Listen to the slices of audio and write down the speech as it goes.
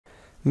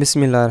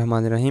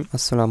बिस्मिल्लाहिर्रहमानिर्रहीम।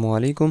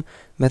 अस्सलामुअलैकुम।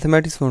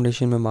 Mathematics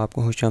foundation में मैं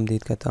आपको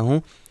खुशामदीद कहता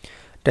हूँ।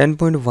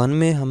 10.1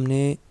 में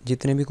हमने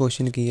जितने भी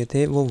क्वेश्चन किए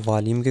थे वो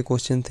वॉल्यूम के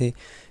क्वेश्चन थे,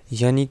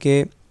 यानी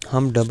कि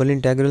हम डबल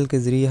इंटीग्रल के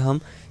ज़रिए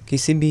हम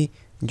किसी भी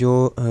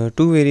जो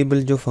टू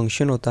वेरिएबल जो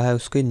फंक्शन होता है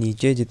उसके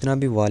नीचे जितना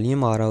भी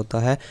वॉल्यूम आ रहा होता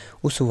है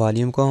उस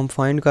वॉल्यूम को हम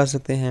फाइंड कर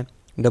सकते हैं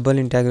डबल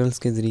इंटीग्रल्स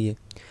के ज़रिए।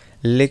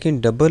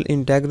 लेकिन डबल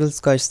इंटीग्रल्स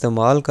का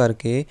इस्तेमाल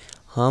करके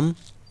हम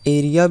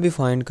एरिया भी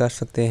फाइंड कर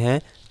सकते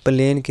हैं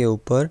प्लेन के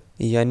ऊपर,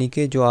 यानी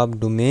कि जो आप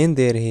डोमेन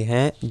दे रहे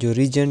हैं, जो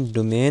रीजन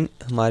डोमेन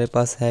हमारे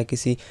पास है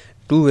किसी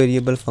टू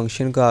वेरिएबल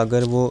फंक्शन का,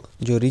 अगर वो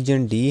जो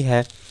रीजन डी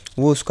है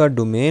वो उसका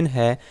डोमेन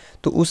है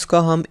तो उसका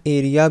हम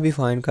एरिया भी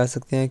फाइंड कर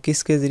सकते हैं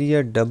किसके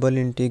ज़रिए, डबल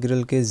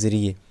इंटीग्रल के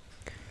ज़रिए।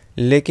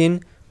 लेकिन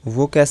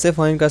वो कैसे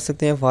फाइंड कर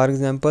सकते हैं? फॉर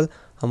एग्ज़ाम्पल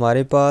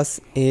हमारे पास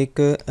एक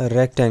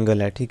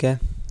रेक्टेंगल है, ठीक है,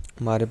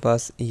 हमारे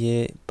पास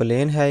ये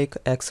प्लेन है, एक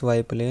एक्स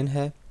वाई प्लेन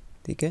है,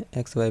 ठीक है,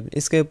 एक्स वाई।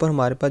 इसके ऊपर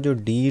हमारे पास जो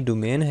डी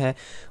डोमेन है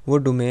वो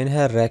डोमेन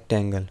है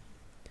रेक्टेंगल।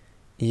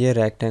 ये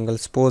रेक्टेंगल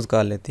सपोज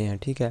कर लेते हैं,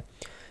 ठीक है।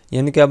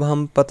 यानी कि अब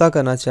हम पता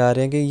करना चाह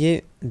रहे हैं कि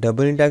ये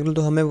डबल इंटीग्रल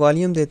तो हमें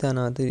वॉल्यूम देता है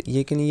ना, तो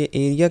लेकिन ये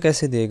एरिया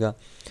कैसे देगा।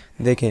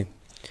 देखें,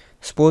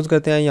 सपोज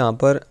करते हैं यहाँ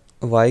पर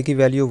y की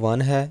वैल्यू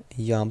 1 है,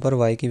 यहाँ पर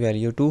y की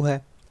वैल्यू 2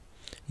 है,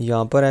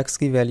 यहाँ पर x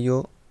की वैल्यू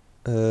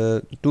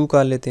 2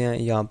 कर लेते हैं,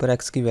 यहाँ पर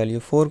x की वैल्यू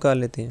 4 कर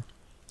लेते हैं,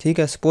 ठीक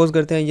है। सपोज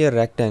करते हैं ये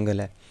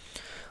रेक्टेंगल है।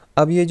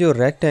 अब ये जो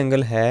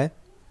रेक्टेंगल है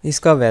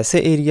इसका वैसे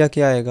एरिया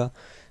क्या आएगा,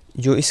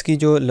 जो इसकी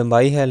जो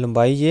लंबाई है,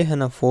 लंबाई ये है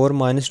ना, 4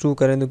 - 2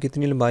 करें तो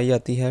कितनी लंबाई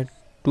आती है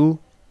 2,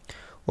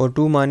 और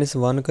 2 -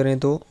 1 करें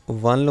तो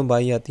 1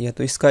 लंबाई आती है।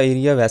 तो इसका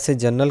एरिया वैसे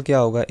जनरल क्या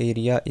होगा,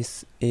 area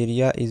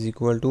is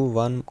equal to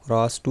 1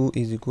 cross 2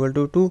 is equal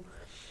to 2।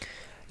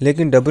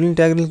 लेकिन डबल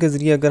इंटीग्रल के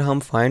ज़रिए अगर हम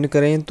फाइंड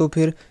करें तो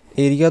फिर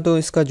एरिया तो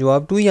इसका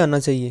जवाब 2 ही आना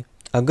चाहिए,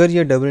 अगर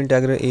ये डबल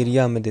इंटीग्रल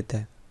एरिया हमें देता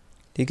है,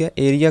 ठीक है।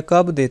 एरिया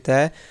कब देता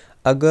है?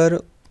 अगर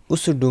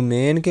उस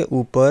डोमेन के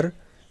ऊपर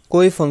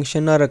कोई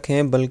फंक्शन ना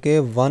रखें बल्कि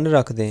 1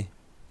 रख दें,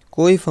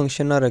 कोई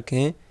फंक्शन ना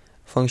रखें,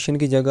 फंक्शन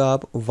की जगह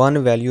आप 1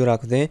 वैल्यू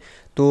रख दें,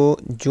 तो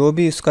जो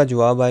भी इसका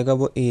जवाब आएगा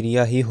वो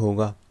एरिया ही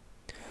होगा।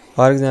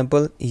 फॉर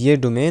एग्ज़ाम्पल ये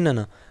डोमेन है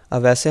ना,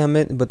 अब वैसे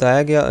हमें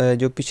बताया गया,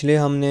 जो पिछले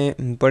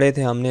हमने पढ़े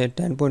थे, हमने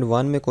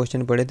 10.1 में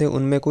क्वेश्चन पढ़े थे,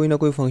 उनमें कोई ना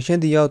कोई फंक्शन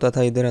दिया होता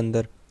था इधर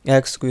अंदर,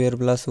 x²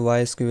 +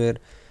 y²,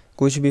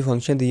 कुछ भी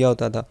फंक्शन दिया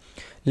होता था।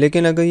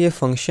 लेकिन अगर ये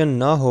फंक्शन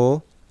ना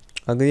हो,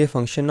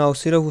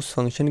 सिर्फ उस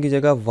फंक्शन की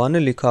जगह 1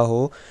 लिखा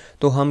हो,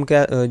 तो हम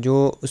क्या,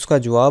 जो उसका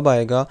जवाब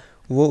आएगा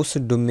वो उस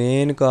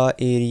डोमेन का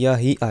एरिया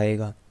ही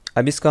आएगा।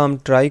 अब इसका हम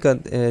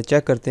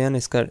चेक करते हैं ना,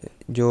 इसका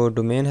जो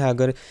डोमेन है,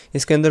 अगर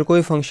इसके अंदर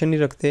कोई फंक्शन नहीं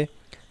रखते,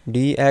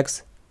 डी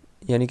एक्स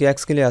यानी कि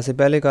एक्स के लिहाज से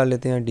पहले कर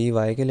लेते हैं, डी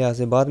वाई के लिहाज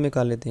से बाद में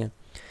कर लेते हैं,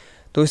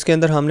 तो इसके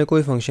अंदर हमने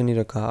कोई फंक्शन नहीं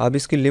रखा। अब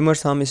इसकी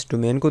लिमिट्स हम इस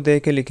डोमेन को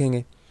देख के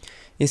लिखेंगे।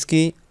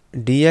 इसकी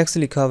डी एक्स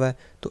लिखा हुआ है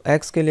तो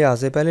एक्स के लिहाज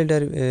से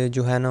पहले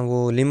जो है ना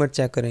वो लिमिट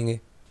चेक करेंगे।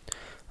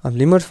 अब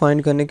लिमिट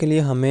फाइंड करने के लिए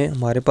हमें,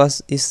 हमारे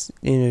पास इस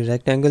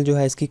रेक्टेंगल जो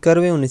है इसकी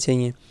कर्वें होनी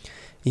चाहिए।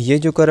 ये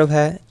जो कर्व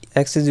है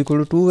x इज़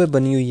इक्वल टू 2 में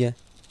बनी हुई है,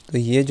 तो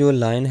ये जो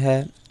लाइन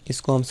है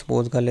इसको हम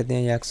सपोज कर लेते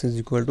हैं ये x इज़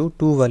इक्वल टू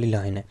 2 वाली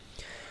लाइन है।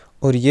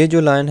 और ये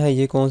जो लाइन है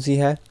ये कौन सी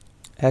है,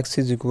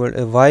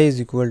 y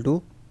इज़ इक्वल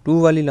टू 2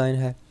 वाली लाइन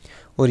है।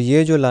 और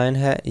ये जो लाइन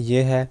है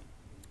ये है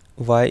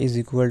y इज़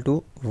इक्वल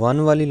टू 1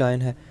 वाली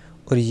लाइन है।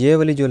 और ये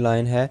वाली जो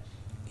लाइन है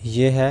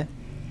ये है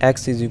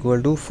x इज़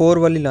इक्वल टू 4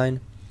 वाली लाइन।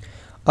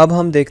 अब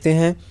हम देखते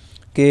हैं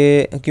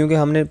कि क्योंकि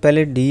हमने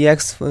पहले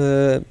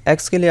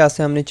x के लिहाज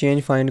से हमने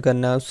चेंज फाइंड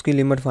करना है, उसकी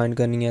लिमिट फाइंड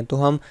करनी है, तो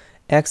हम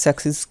x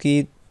एक्सिस की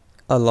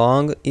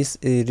अलोंग इस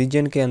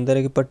रीजन के अंदर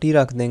एक पट्टी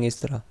रख देंगे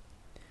इस तरह।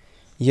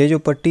 ये जो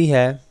पट्टी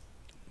है,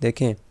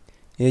 देखें,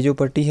 ये जो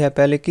पट्टी है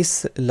पहले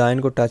किस लाइन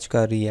को टच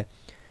कर रही है।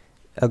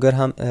 अगर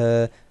हम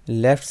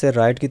लेफ़्ट से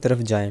राइट की तरफ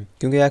जाएं,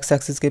 क्योंकि x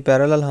एक्सिस के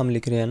पैरेलल हम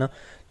लिख रहे हैं ना,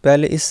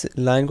 पहले इस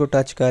लाइन को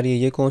टच कर रही है।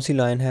 ये कौन सी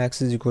लाइन है,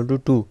 x इज़ इक्वल टू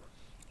 2,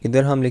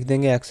 इधर हम लिख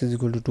देंगे x इज़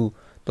इक्वल टू 2।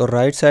 तो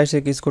राइट साइड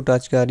से किसको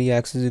टच कर रही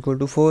है, x is equal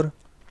to 4,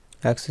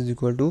 x is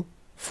equal to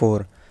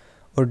 4।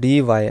 और डी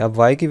वाई, अब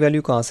y की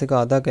वैल्यू कहाँ से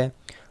कहाँ तक है,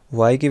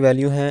 y की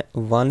वैल्यू है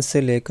 1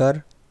 से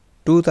लेकर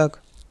 2 तक,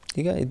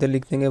 ठीक है। इधर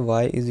लिख देंगे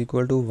y इज़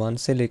इक्वल टू 1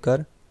 से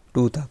लेकर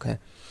 2 तक है।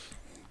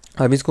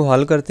 अब इसको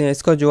हल करते हैं,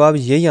 इसका जवाब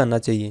यही आना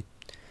चाहिए।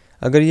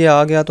 अगर ये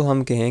आ गया तो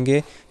हम कहेंगे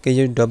कि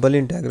ये डबल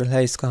इंटीग्रल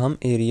है, इसका हम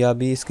एरिया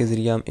भी, इसके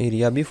ज़रिए हम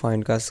एरिया भी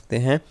फाइंड कर सकते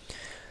हैं।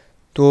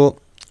 तो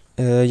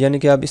यानी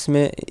कि अब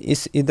इसमें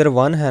इस इधर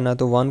 1 है ना,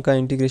 तो 1 का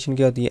इंटीग्रेशन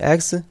क्या होती है,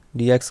 x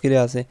डी एक्स के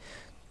लिहाज से,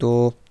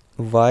 तो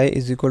y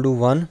is equal to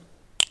 1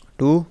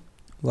 to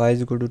y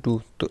is equal to 2।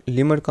 तो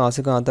लिमिट कहाँ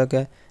से कहाँ तक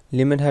है,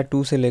 लिमिट है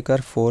 2 से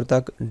लेकर 4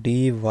 तक,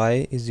 D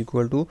Y is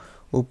equal to,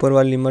 ऊपर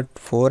वाली लिमिट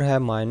 4 है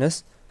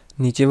माइनस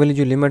नीचे वाली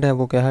जो लिमिट है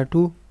वो क्या है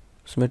 2,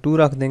 उसमें 2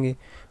 रख देंगे।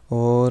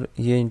 और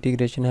ये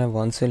इंटीग्रेशन है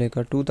 1 से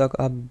लेकर 2 तक।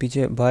 अब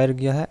पीछे बाहर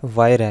गया है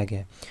y रह गया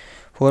है,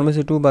 4 में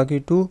से 2 बाकी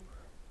 2,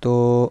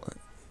 तो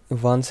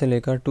 1 से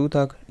लेकर 2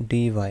 तक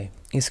डी वाई।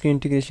 इसकी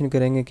इंटीग्रेशन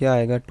करेंगे क्या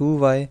आएगा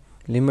 2y,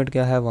 लिमिट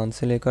क्या है 1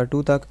 से लेकर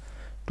 2 तक,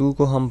 2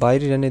 को हम बाहर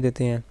रहने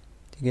देते हैं,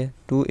 ठीक है।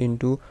 2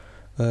 इंटू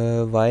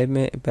वाई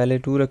में पहले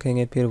 2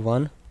 रखेंगे फिर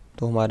 1,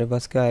 तो हमारे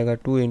पास क्या आएगा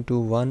 2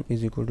 इंटू 1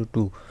 इज इक्वल टू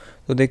 2।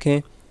 तो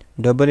देखें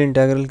डबल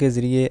इंटीग्रल के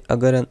ज़रिए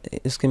अगर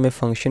इसके में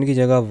फ़ंक्शन की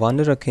जगह 1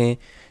 रखें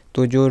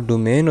तो जो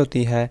डोमेन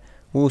होती है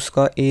वो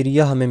उसका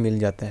एरिया हमें मिल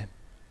जाता है,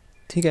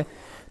 ठीक है।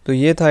 तो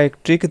ये था एक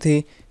ट्रिक थी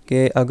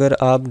कि अगर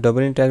आप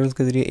डबल इंटीग्रल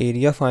के ज़रिए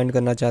एरिया फाइंड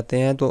करना चाहते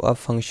हैं तो आप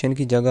फंक्शन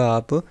की जगह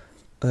आप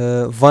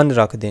 1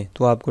 रख दें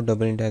तो आपको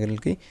डबल इंटीग्रल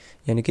की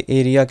यानी कि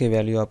एरिया की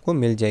वैल्यू आपको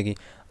मिल जाएगी।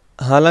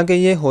 हालांकि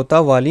ये होता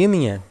वॉल्यूम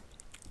ही है,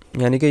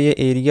 यानी कि ये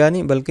एरिया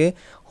नहीं बल्कि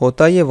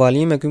होता ये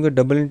वॉल्यूम है, क्योंकि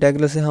डबल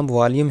इंटीग्रल से हम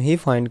वॉल्यूम ही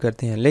फाइंड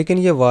करते हैं, लेकिन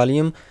ये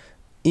वॉल्यूम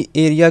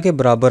एरिया के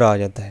बराबर आ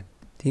जाता है,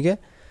 ठीक है।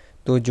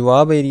 तो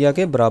जवाब एरिया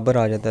के बराबर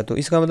आ जाता है। तो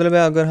इसका मतलब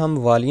है अगर हम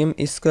वॉल्यूम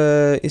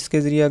इसके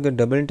ज़रिए अगर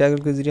डबल इंटीग्रल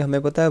के ज़रिए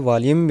हमें पता है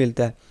वॉल्यूम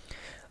मिलता है,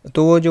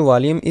 तो वो जो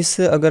वॉल्यूम इस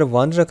अगर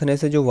 1 रखने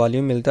से जो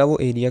वॉल्यूम मिलता है वो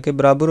एरिया के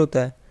बराबर होता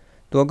है।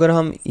 तो अगर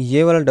हम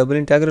ये वाला डबल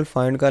इंटीग्रल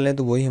फाइंड कर लें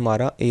तो वही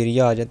हमारा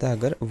एरिया आ जाता है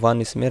अगर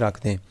 1 इसमें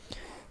रख दें।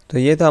 तो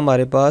ये था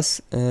हमारे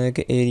पास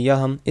कि एरिया।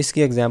 हम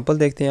इसकी एग्जांपल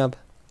देखते हैं अब।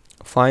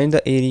 Find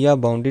the area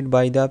bounded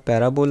by the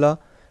parabola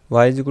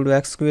y is equal to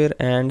x square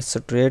and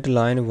straight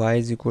line y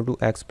is equal to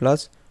x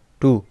plus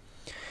 2।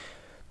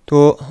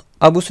 तो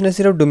अब उसने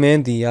सिर्फ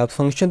डोमेन दिया, अब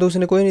फंक्शन तो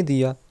उसने कोई नहीं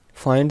दिया।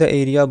 Find the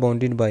area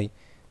bounded by,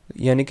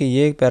 यानी कि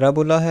ये एक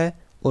पैराबोला है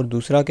और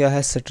दूसरा क्या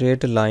है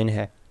स्ट्रेट लाइन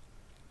है,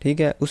 ठीक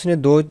है। उसने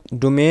दो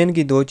डोमेन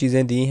की 2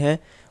 चीज़ें दी हैं,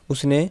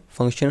 उसने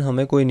फंक्शन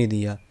हमें कोई नहीं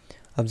दिया।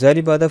 अब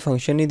ज़ाहिर बात है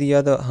फंक्शन नहीं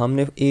दिया तो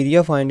हमने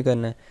एरिया फाइंड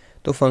करना है,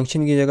 तो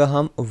फंक्शन की जगह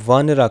हम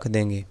 1 रख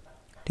देंगे,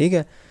 ठीक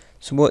है।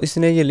 सपोज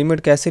इसने ये लिमिट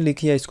कैसे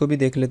लिखी है इसको भी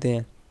देख लेते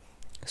हैं।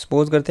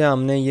 सपोज करते हैं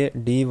हमने ये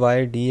डी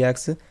वाई डी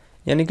एक्स,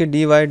 यानी कि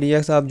डी वाई डी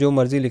एक्स आप जो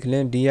मर्ज़ी लिख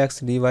लें, डी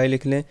एक्स डी वाई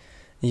लिख लें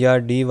या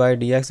डी वाई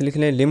डी एक्स लिख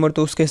लें, लिमिट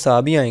तो उसके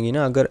हिसाब ही आएंगी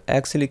ना। अगर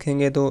एक्स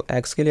लिखेंगे तो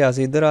एक्स के लिहाज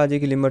से इधर आ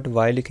जाएगी लिमिट,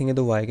 वाई लिखेंगे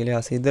तो वाई के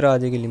लिहाज से इधर आ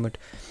जाएगी लिमिट।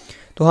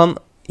 तो हम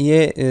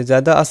ये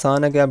ज़्यादा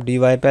आसान है कि आप डी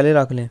वाई पहले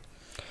रख लें।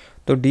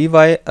 तो डी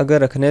वाई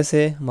अगर रखने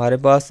से हमारे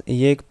पास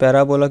ये एक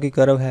पैराबोला की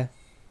कर्व है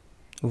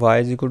y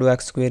is equal to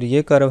x square,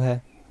 ये कर्व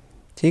है,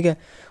 ठीक है।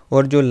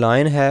 और जो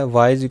लाइन है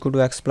y is equal to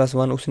x plus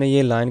 1, उसने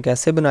ये लाइन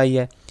कैसे बनाई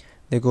है,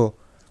 देखो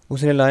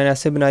उसने लाइन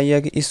ऐसे बनाई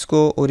है कि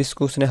इसको और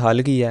इसको उसने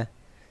हल किया है,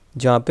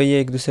 जहाँ पे ये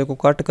एक दूसरे को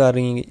कट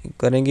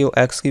करेंगे वो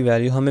x की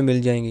वैल्यू हमें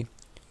मिल जाएंगी।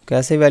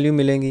 कैसे वैल्यू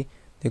मिलेंगी,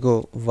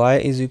 देखो y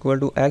is equal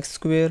to x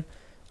square,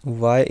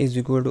 y is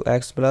equal to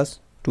x plus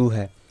 2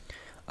 है।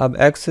 अब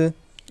x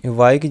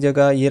y की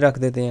जगह ये रख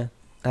देते हैं,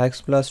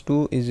 x plus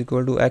 2 is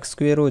equal to x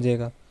square हो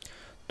जाएगा।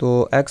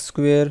 तो x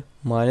square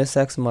minus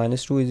x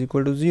minus 2 is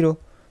equal to 0,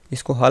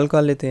 इसको हल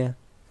कर लेते हैं,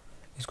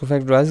 इसको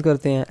फैक्टराइज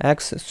करते हैं।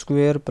 X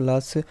square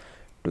plus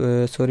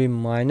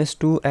minus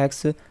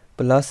 2x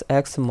plus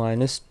x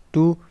minus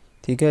 2,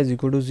 ठीक है, इज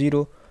इक्वल टू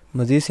 0।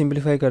 मज़ीद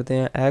सिंप्लीफाई करते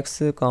हैं,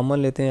 x कॉमन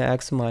लेते हैं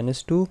x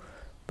माइनस 2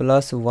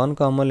 प्लस 1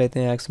 कॉमन लेते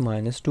हैं x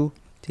माइनस 2,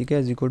 ठीक है,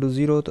 इज इक्वल टू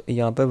 0। तो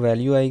यहाँ पर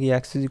वैल्यू आएगी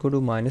x is equal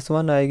to minus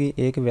 1 आएगी,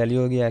 एक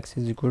वैल्यू होगी x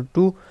इज इक्वल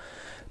टू 2।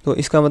 तो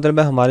इसका मतलब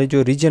है हमारी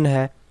जो रीजन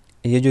है,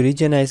 ये जो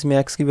रीजन है इसमें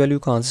x की वैल्यू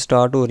कहाँ से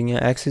स्टार्ट हो रही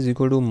हैं, x is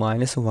equal to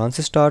minus 1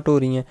 से स्टार्ट हो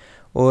रही हैं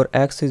और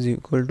x इज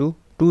इक्वल टू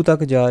 2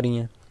 तक जा रही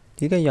हैं,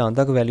 ठीक है, यहाँ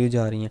तक वैल्यू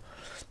जा रही हैं।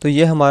 तो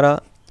ये हमारा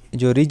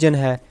जो रीजन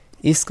है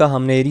इसका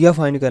हमने एरिया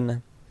फाइंड करना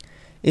है।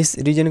 इस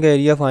रीजन का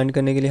एरिया फाइंड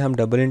करने के लिए हम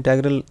डबल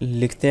इंटीग्रल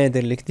लिखते हैं,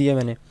 इधर लिख दिया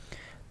मैंने।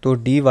 तो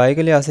डी वाई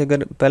के लिहाज से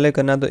अगर पहले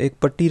करना तो एक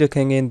पट्टी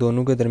रखेंगे इन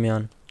दोनों के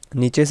दरमियान,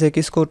 नीचे से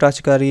किसको टच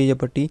कर रही है ये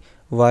पट्टी,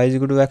 y is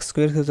equal to x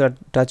square से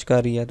टच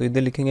कर रही है, तो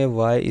इधर लिखेंगे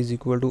y is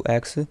equal to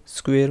x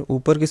square.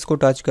 ऊपर किसको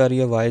टच कर रही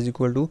है, y is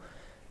equal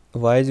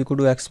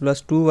to x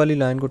plus 2 वाली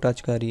लाइन को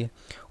टच कर रही है।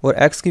 और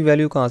x की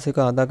वैल्यू कहाँ से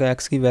कहाँ तक है,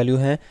 x की वैल्यू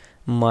है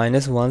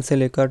माइनस 1 से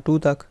लेकर 2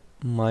 तक,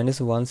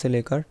 माइनस 1 से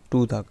लेकर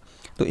 2 तक।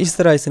 तो इस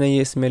तरह इसने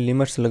ये इसमें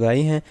लिमिट्स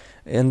लगाई हैं,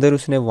 अंदर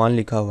उसने 1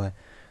 लिखा हुआ है।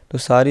 तो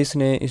सारी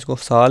इसने इसको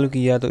सॉल्व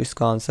किया तो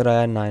इसका आंसर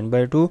आया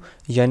 9/2,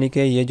 यानी कि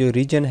ये जो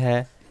रीजन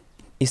है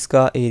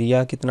इसका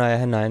एरिया कितना आया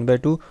है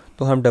 9/2।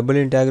 तो हम डबल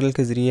इंटीग्रल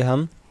के ज़रिए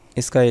हम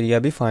इसका एरिया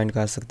भी फाइंड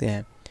कर सकते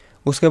हैं।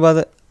 उसके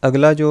बाद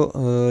अगला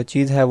जो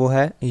चीज़ है वो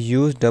है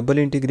use double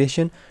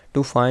integration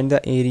to find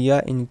the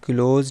area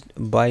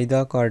enclosed by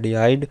the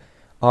cardioid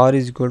r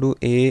is equal to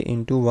a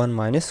into 1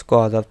 minus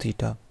cos of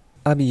theta.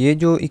 अब ये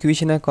जो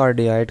इक्वेशन है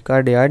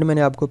कार्डियाइड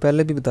मैंने आपको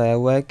पहले भी बताया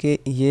हुआ है कि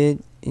ये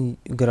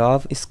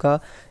ग्राफ इसका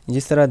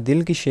जिस तरह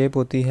दिल की शेप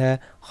होती है,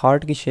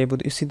 हार्ट की शेप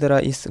होती है, इसी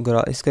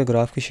तरह इसके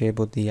ग्राफ की शेप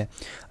होती है।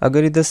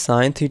 अगर इधर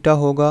साइन थीटा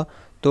होगा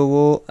तो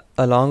वो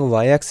अलोंग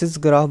वाई एक्सिस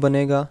ग्राफ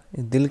बनेगा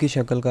दिल की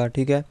शक्ल का,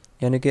 ठीक है।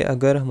 यानी कि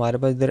अगर हमारे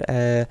पास इधर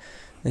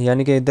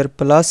यानी कि इधर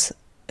प्लस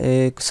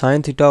एक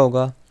साइन थीटा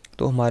होगा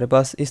तो हमारे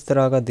पास इस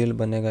तरह का दिल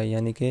बनेगा,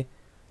 यानी कि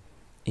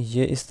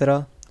ये इस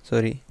तरह,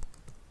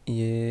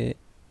 ये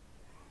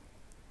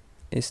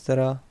इस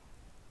तरह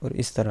और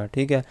इस तरह,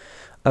 ठीक है।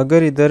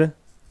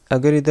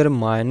 अगर इधर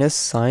माइनस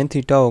साइन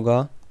थीटा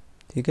होगा,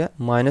 ठीक है,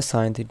 माइनस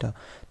साइन थीटा,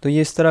 तो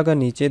ये इस तरह का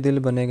नीचे दिल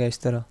बनेगा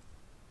इस तरह,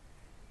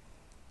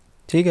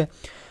 ठीक है।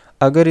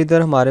 अगर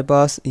इधर हमारे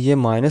पास ये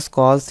माइनस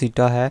कॉस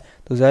थीटा है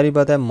तो ज़ाहिर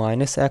बात है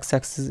माइनस एक्स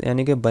एक्सिस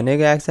यानी कि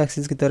बनेगा एक्स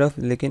एक्सिस की तरफ,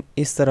 लेकिन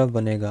इस तरफ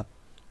बनेगा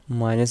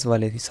माइनस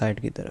वाले की साइड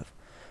की तरफ।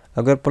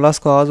 अगर प्लस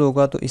कॉस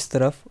होगा तो इस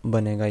तरफ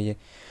बनेगा ये।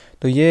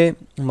 तो ये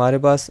हमारे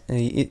पास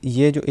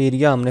ये जो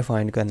एरिया हमने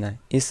फाइंड करना है,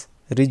 इस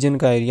रीजन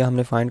का एरिया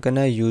हमने फाइंड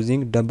करना है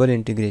using double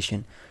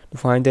integration to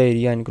find the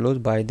area enclose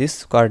by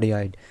this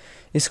cardioid.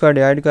 इस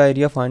कार्डियाइड का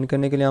एरिया फाइंड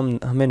करने के लिए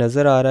हमें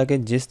नज़र आ रहा है कि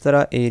जिस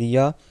तरह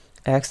एरिया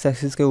एक्स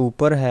एक्सिस के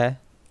ऊपर है,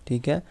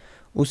 ठीक है,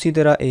 उसी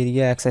तरह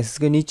एरिया एक्स एक्सिस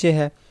के नीचे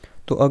है।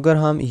 तो अगर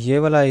हम ये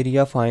वाला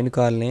एरिया फाइंड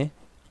कर लें,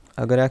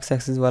 अगर एक्स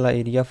एक्सिस वाला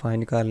एरिया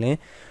फाइंड कर लें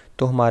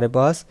तो हमारे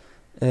पास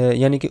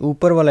यानी कि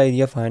ऊपर वाला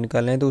एरिया फाइंड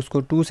कर लें तो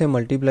उसको 2 से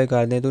मल्टीप्लाई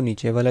कर दें तो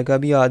नीचे वाले का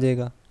भी आ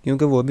जाएगा,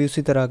 क्योंकि वो भी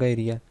उसी तरह का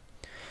एरिया है।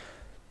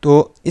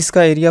 तो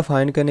इसका एरिया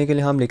फाइंड करने के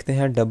लिए हम लिखते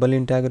हैं डबल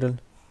इंटीग्रल,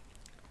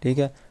 ठीक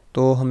है।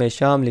 तो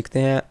हमेशा हम लिखते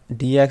हैं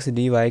डी एक्स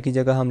डी वाई की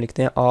जगह हम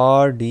लिखते हैं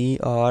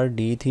आर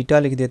डी थीटा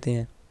लिख देते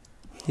हैं,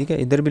 ठीक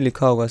है। इधर भी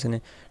लिखा होगा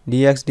उसने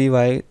डी एक्स डी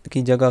वाई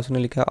की जगह उसने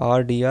लिखा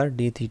आर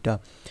डी थीटा।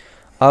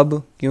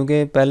 अब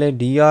क्योंकि पहले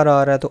डी आर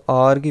आ रहा है तो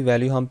आर की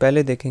वैल्यू हम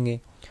पहले देखेंगे।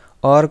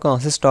 आर कहाँ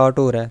से स्टार्ट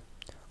हो रहा है,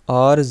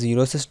 आर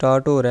 0 से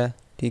स्टार्ट हो रहा है,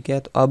 ठीक है।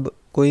 तो अब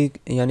कोई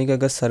यानी कि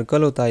अगर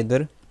सर्कल होता है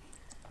इधर,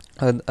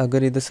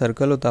 अगर इधर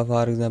सर्कल होता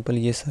फॉर एग्जांपल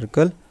ये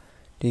सर्कल,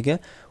 ठीक है,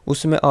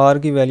 उसमें आर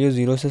की वैल्यू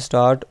 0 से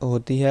स्टार्ट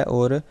होती है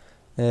और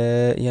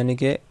यानी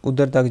कि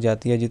उधर तक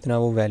जाती है जितना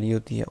वो वैल्यू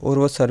होती है, और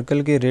वो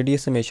सर्कल के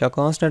रेडियस हमेशा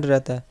कांस्टेंट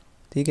रहता है,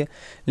 ठीक है।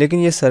 लेकिन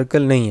ये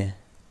सर्कल नहीं है,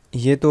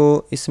 ये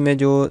तो इसमें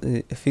जो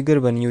फिगर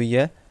बनी हुई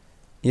है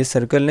ये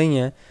सर्कल नहीं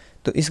है।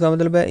 तो इसका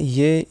मतलब है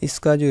ये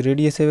इसका जो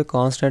रेडियस है वो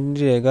कांस्टेंट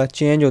नहीं रहेगा,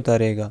 चेंज होता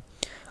रहेगा।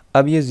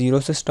 अब ये 0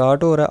 से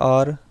स्टार्ट हो रहा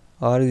है,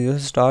 आर 0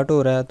 से स्टार्ट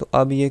हो रहा है, तो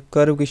अब ये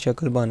कर्व की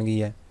शक्ल बन गई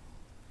है,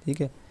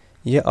 ठीक है।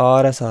 ये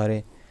आर है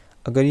सारे,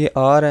 अगर ये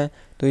आर है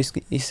तो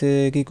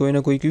इसकी कोई ना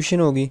कोई इक्वेशन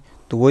होगी,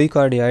 तो वही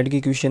कार्डियाइड की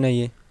इक्वेशन है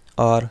ये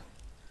आर,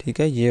 ठीक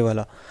है, ये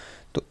वाला।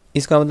 तो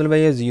इसका मतलब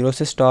है ये 0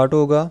 से स्टार्ट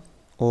होगा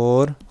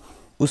और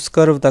उस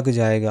कर्व तक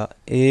जाएगा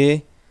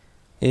ए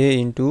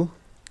into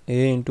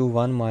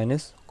 1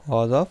 minus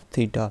cos of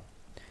theta.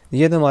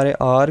 ये तो हमारे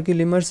आर की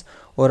लिमिट्स,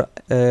 और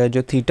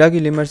जो थीटा की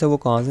लिमिट्स है वो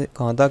कहाँ से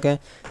कहाँ तक है।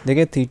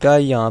 देखिए थीटा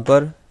यहाँ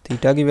पर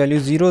थीटा की वैल्यू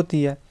 0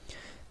 होती है,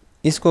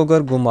 इसको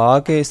अगर घुमा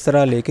के इस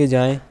तरह लेके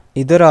जाएं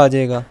इधर आ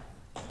जाएगा,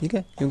 ठीक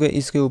है, क्योंकि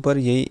इसके ऊपर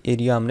यही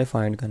एरिया हमने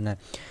फाइंड करना है।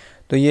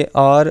 तो ये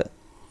आर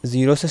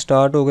 0 से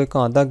स्टार्ट हो गए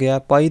कहाँ तक गया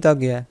है, पाई तक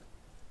गया है,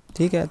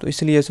 ठीक है। तो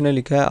इसलिए उसने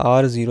लिखा है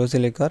आर 0 से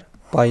लेकर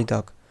पाई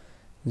तक,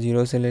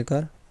 0 से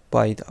लेकर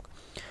पाई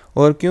तक।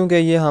 और क्योंकि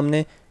ये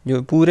हमने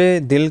जो पूरे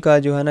दिल का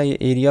जो है ना ये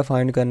एरिया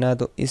फाइंड करना है,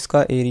 तो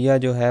इसका एरिया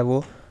जो है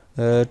वो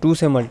 2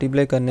 से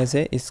मल्टीप्लाई करने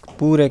से इस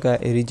पूरे का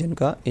रीजन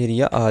का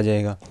एरिया आ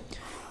जाएगा।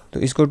 तो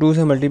इसको 2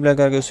 से मल्टीप्लाई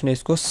करके उसने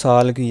इसको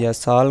साल किया,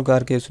 साल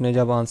करके उसने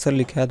जब आंसर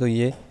लिखा है तो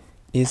ये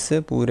इस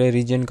पूरे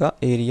रीजन का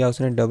एरिया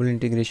उसने डबल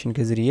इंटीग्रेशन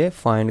के ज़रिए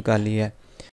फाइंड कर लिया है।